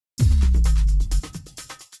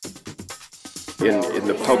In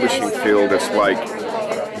the publishing field, it's like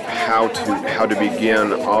how to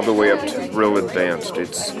begin all the way up to real advanced.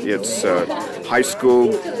 It's high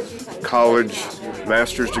school, college,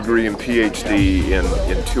 master's degree, and PhD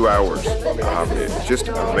in 2 hours. It's just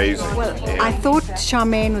amazing. I thought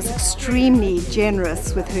Charmaine was extremely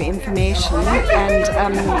generous with her information, and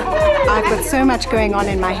I've got so much going on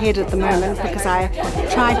in my head at the moment because I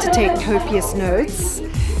tried to take copious notes.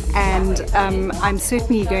 And I'm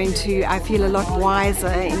certainly I feel a lot wiser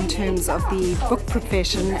in terms of the book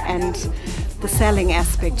profession and the selling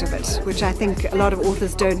aspect of it, which I think a lot of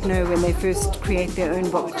authors don't know when they first create their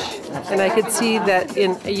own book. And I could see that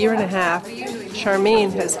in a year and a half,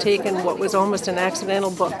 Charmaine has taken what was almost an accidental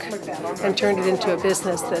book and turned it into a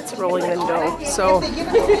business that's rolling in dough. So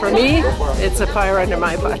for me, it's a fire under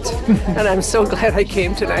my butt, and I'm so glad I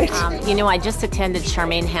came tonight. I just attended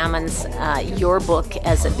Charmaine Hammond's Your Book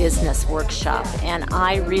as a Business workshop, and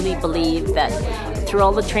I really believe that through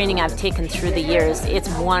all the training I've taken through the years, it's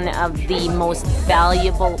one of the most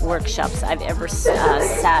valuable workshops I've ever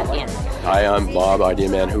sat in. Hi, I'm Bob Idea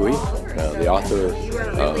Man Hui, the author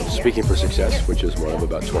of Speaking for Success, which is one of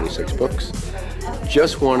about 26 books.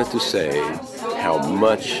 Just wanted to say how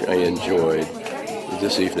much I enjoyed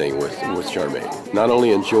this evening with Charmaine. Not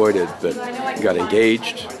only enjoyed it, but got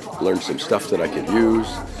engaged, learned some stuff that I could use,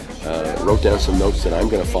 wrote down some notes that I'm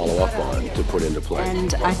going to follow up on to put into play.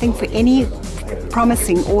 And I think for any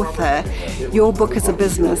promising author, Your Book as a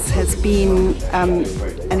Business has been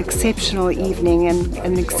an exceptional evening and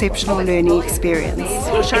an exceptional learning experience.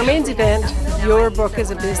 So Charmaine's event, Your Book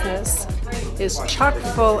as a Business, is chock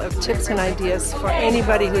full of tips and ideas for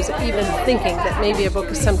anybody who's even thinking that maybe a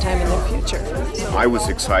book is sometime in their future. So I was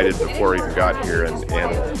excited before I even got here, and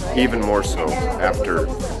even more so after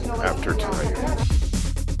tonight.